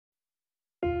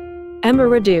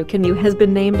EmmaRaducanu has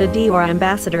been named a Dior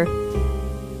ambassador.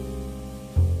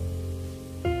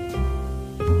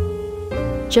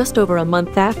 Just over a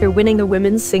month after winning the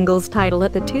women's singles title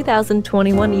at the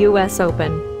 2021 US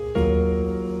Open.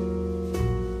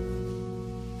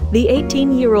 The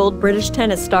 18-year-old British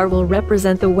tennis star will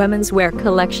represent the women's wear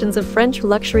collections of French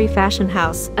luxury fashion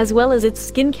house, as well as its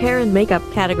skincare and makeup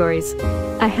categories.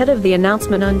 Ahead of the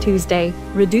announcement on Tuesday,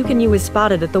 Raducanu was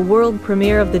spotted at the world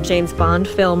premiere of the James Bond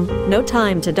film, No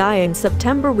Time to Die in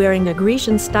September wearing a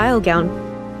Grecian-style gown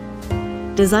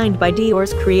designed by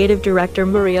Dior's creative director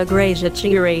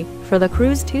EmmaRaducanu for the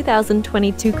Cruise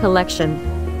 2022 collection.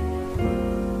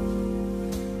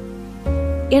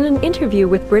 In an interview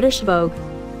with British Vogue,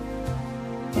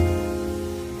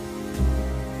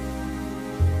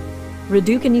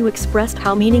 Raducanu expressed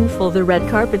how meaningful the red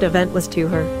carpet event was to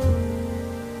her.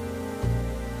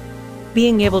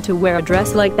 Being able to wear a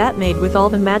dress like that made with all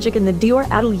the magic in the Dior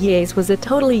ateliers was a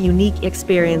totally unique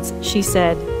experience, she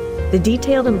said. The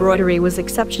detailed embroidery was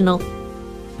exceptional,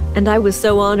 and I was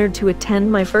so honored to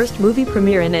attend my first movie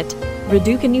premiere in it.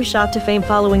 Raducanu shot to fame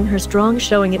following her strong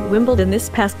showing at Wimbledon this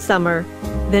past summer,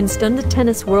 then stunned the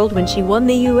tennis world when she won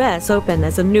the US Open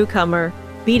as a newcomer,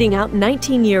 beating out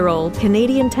 19-year-old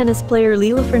Canadian tennis player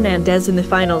Lila Fernandez in the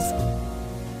finals.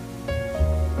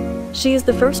 She is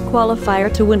the first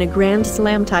qualifier to win a Grand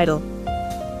Slam title.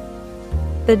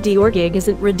 The Dior gig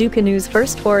isn't Raducanu's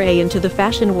first foray into the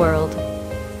fashion world.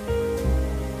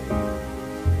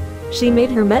 She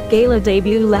made her Met Gala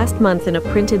debut last month in a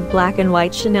printed black and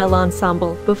white Chanel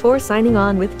ensemble before signing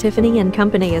on with Tiffany &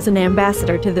 Company as an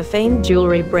ambassador to the famed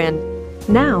jewelry brand.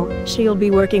 Now, she'll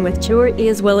be working with Dior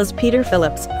as well as Peter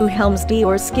Phillips, who helms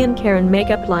Dior's skincare and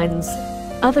makeup lines.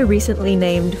 Other recently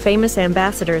named famous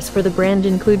ambassadors for the brand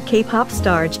include K-pop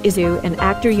star Jisoo and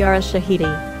actor Yara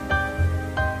Shahidi.